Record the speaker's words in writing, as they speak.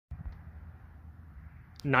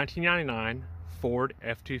1999 Ford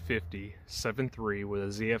F-250 7.3 with a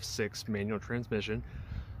ZF6 manual transmission.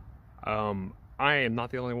 I am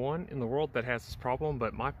not the only one in the world that has this problem,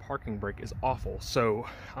 but my parking brake is awful. So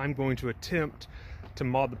I'm going to attempt to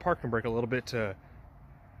mod the parking brake a little bit to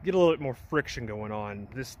get a little bit more friction going on.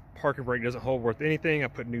 This parking brake doesn't hold worth anything. I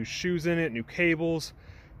put new shoes in it, new cables,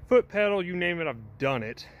 foot pedal, you name it, I've done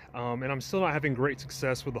it. And I'm still not having great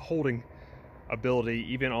success with the holding ability,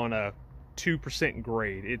 even on a 2%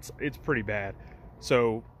 grade. It's pretty bad.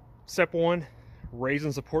 So step one, raise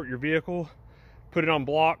and support your vehicle. Put it on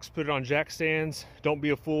blocks, put it on jack stands. Don't be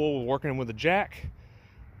a fool working with a jack.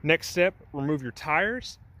 Next step, remove your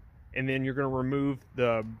tires, and then you're going to remove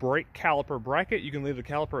the brake caliper bracket. You can leave the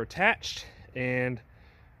caliper attached, and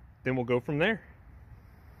then we'll go from there.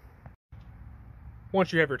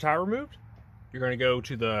 Once you have your tire removed, you're going to go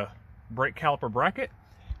to the brake caliper bracket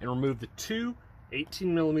and remove the two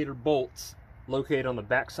 18mm bolts located on the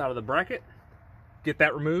back side of the bracket. Get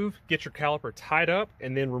that removed, get your caliper tied up,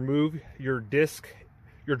 and then remove your disc,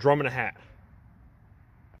 your drum and a hat.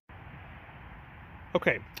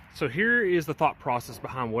 Okay, so here is the thought process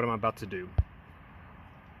behind what I'm about to do.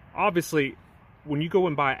 Obviously, when you go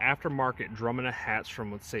and buy aftermarket drum and a hats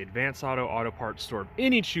from, let's say, Advance Auto, Auto Parts store,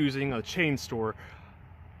 any choosing, a chain store,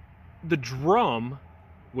 the drum,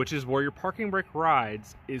 which is where your parking brake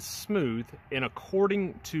rides, is smooth, and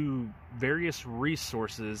according to various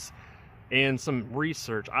resources and some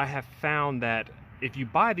research, I have found that if you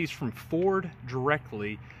buy these from Ford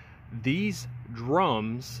directly, these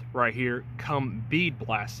drums right here come bead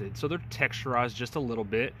blasted, so they're texturized just a little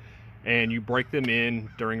bit, and you break them in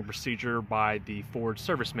during a procedure by the Ford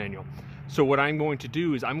service manual. So what I'm going to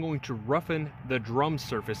do is I'm going to roughen the drum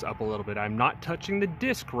surface up a little bit. I'm not touching the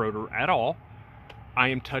disc rotor at all. I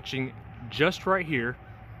am touching just right here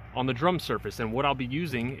on the drum surface, and what I'll be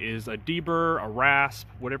using is a deburr, a rasp,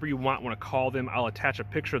 whatever you want to call them. I'll attach a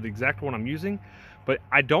picture of the exact one I'm using, but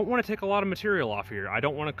I don't want to take a lot of material off here. I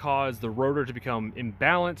don't want to cause the rotor to become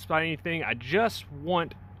imbalanced by anything. I just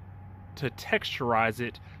want to texturize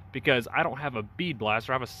it because I don't have a bead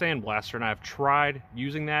blaster, I have a sand blaster, and I've tried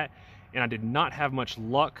using that and I did not have much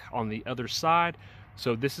luck on the other side.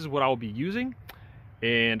 So this is what I will be using,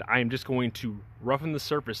 and I am just going to roughen the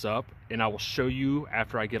surface up, and I will show you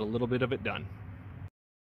after I get a little bit of it done.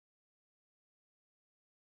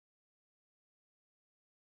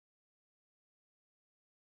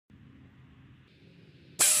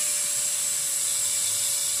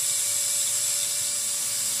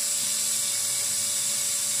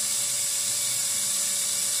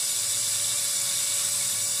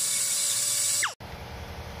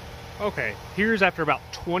 Okay, here's after about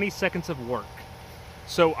 20 seconds of work.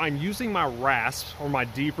 So I'm using my rasp or my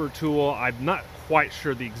deburr tool. I'm not quite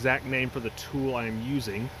sure the exact name for the tool I am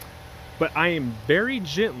using, but I am very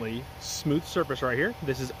gently, smooth surface right here.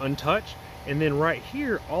 This is untouched. And then right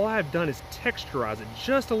here, all I've done is texturize it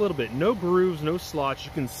just a little bit. No grooves, no slots.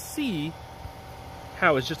 You can see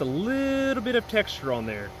how it's just a little bit of texture on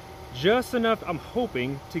there. Just enough, I'm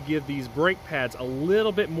hoping, to give these brake pads a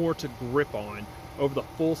little bit more to grip on over the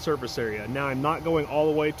full surface area. Now I'm not going all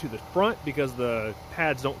the way to the front because the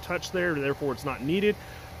pads don't touch there, therefore it's not needed.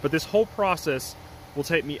 But this whole process will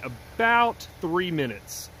take me about 3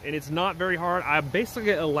 minutes, and it's not very hard. I'm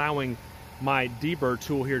basically allowing my deburr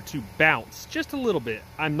tool here to bounce just a little bit.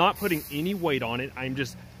 I'm not putting any weight on it. I'm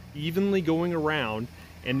just evenly going around,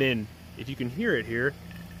 and then if you can hear it here,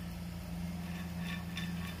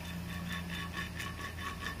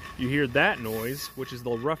 you hear that noise, which is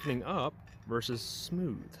the roughening up versus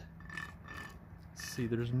smooth. See,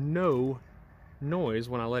 there's no noise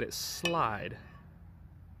when I let it slide.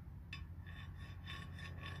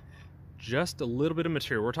 Just a little bit of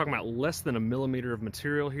material. We're talking about less than 1 millimeter of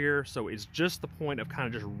material here, so it's just the point of kind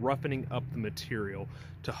of just roughening up the material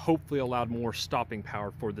to hopefully allow more stopping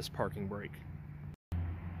power for this parking brake.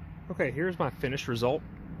 Okay, here's my finished result.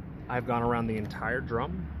 I've gone around the entire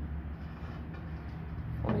drum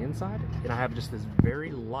on the inside, and I have just this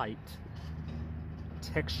very light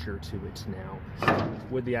texture to it now,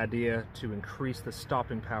 with the idea to increase the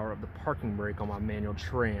stopping power of the parking brake on my manual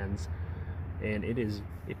trans. And it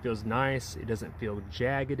feels nice. It doesn't feel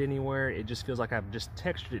jagged anywhere. It just feels like I've just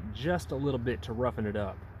textured it just a little bit to roughen it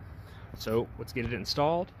up. So let's get it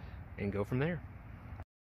installed and go from there.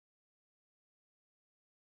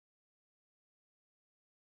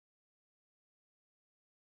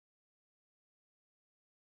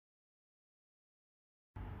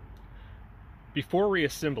 Before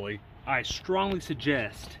reassembly, I strongly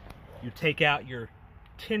suggest you take out your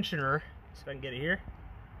tensioner. See if I can get it here.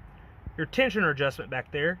 Your tensioner adjustment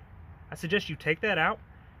back there. I suggest you take that out.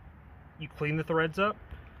 You clean the threads up,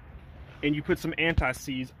 and you put some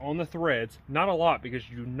anti-seize on the threads. Not a lot, because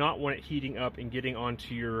you do not want it heating up and getting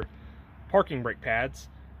onto your parking brake pads.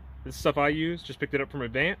 This stuff I use, just picked it up from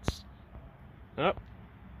Advance.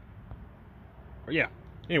 Yeah,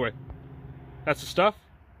 anyway, that's the stuff.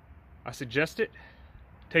 I suggest it.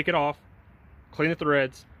 Take it off, clean the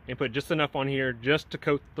threads, and put just enough on here just to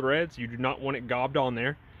coat the threads. You do not want it gobbed on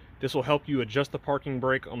there. This will help you adjust the parking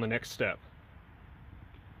brake on the next step.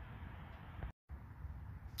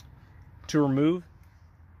 To remove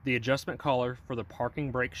the adjustment collar for the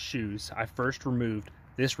parking brake shoes, I first removed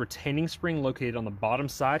this retaining spring located on the bottom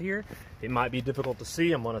side here. It might be difficult to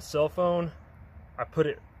see, I'm on a cell phone.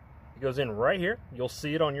 It goes in right here. You'll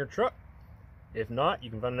see it on your truck. If not, you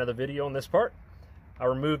can find another video on this part. I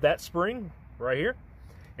removed that spring right here,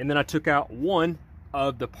 and then I took out one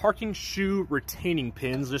of the parking shoe retaining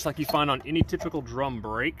pins, just like you find on any typical drum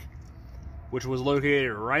brake, which was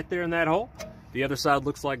located right there in that hole. The other side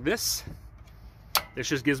looks like this. This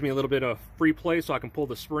just gives me a little bit of free play so I can pull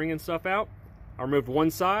the spring and stuff out. I removed one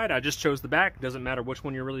side, I just chose the back, doesn't matter which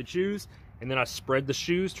one you really choose, and then I spread the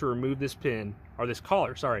shoes to remove this pin, or this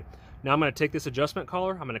collar, sorry. Now I'm going to take this adjustment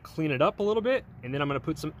collar, I'm going to clean it up a little bit, and then I'm going to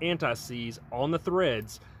put some anti-seize on the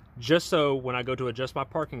threads, just so when I go to adjust my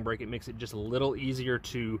parking brake, it makes it just a little easier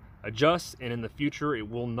to adjust, and in the future it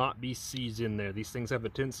will not be seized in there. These things have a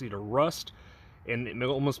tendency to rust, and it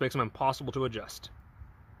almost makes them impossible to adjust.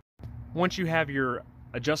 Once you have your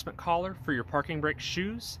adjustment collar for your parking brake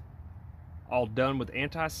shoes all done with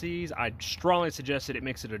anti-seize, I strongly suggest that it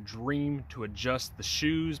makes it a dream to adjust the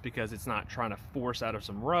shoes, because it's not trying to force out of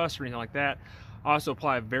some rust or anything like that. I also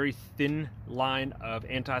apply a very thin line of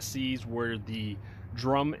anti-seize where the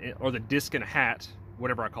drum or the disc in a hat,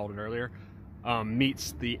 whatever I called it earlier,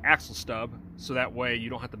 meets the axle stub, so that way you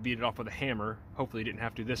don't have to beat it off with a hammer. Hopefully you didn't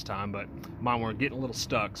have to this time, but mine were getting a little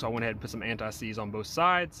stuck, so I went ahead and put some anti-seize on both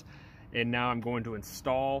sides. And now I'm going to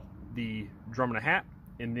install the drum and a hat,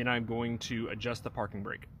 and then I'm going to adjust the parking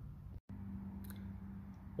brake.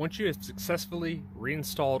 Once you have successfully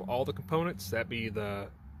reinstalled all the components, that be the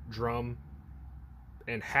drum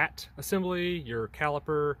and hat assembly, your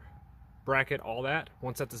caliper, bracket, all that,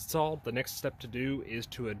 once that's installed, the next step to do is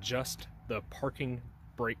to adjust the parking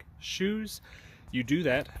brake shoes. You do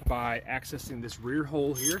that by accessing this rear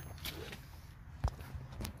hole here.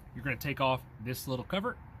 You're going to take off this little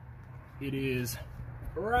cover. It is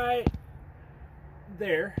right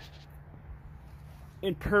there.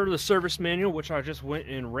 And per the service manual, which I just went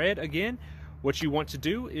and read again, what you want to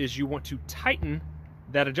do is you want to tighten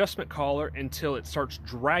that adjustment collar until it starts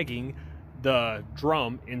dragging the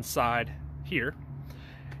drum inside here.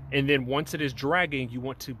 And then once it is dragging, you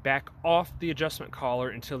want to back off the adjustment collar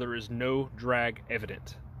until there is no drag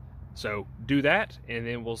evident. So do that, and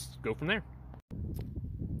then we'll go from there.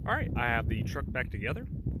 All right, I have the truck back together,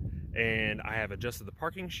 and I have adjusted the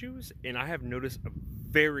parking shoes, and I have noticed a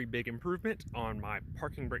very big improvement on my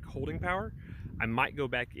parking brake holding power. I might go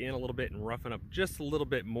back in a little bit and roughen up just a little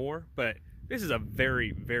bit more, but this is a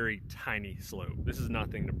very, very tiny slope. This is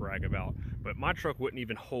nothing to brag about, but my truck wouldn't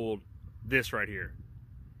even hold this right here.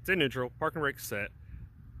 It's in neutral, parking brake set,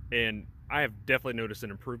 and I have definitely noticed an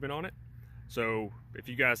improvement on it. So if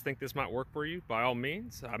you guys think this might work for you, by all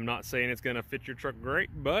means. I'm not saying it's gonna fit your truck great,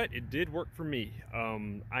 but it did work for me.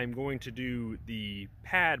 I'm going to do the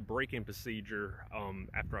pad braking procedure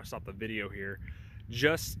after I stop the video here,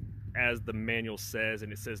 just as the manual says,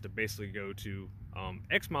 and it says to basically go to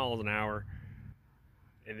X miles an hour,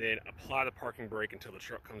 and then apply the parking brake until the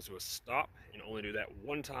truck comes to a stop, and only do that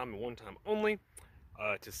one time and one time only.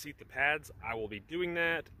 To seat the pads, I will be doing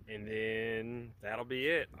that, and then that'll be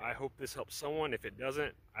it. I hope this helps someone. If it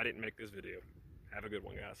doesn't, I didn't make this video. Have a good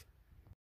one, guys.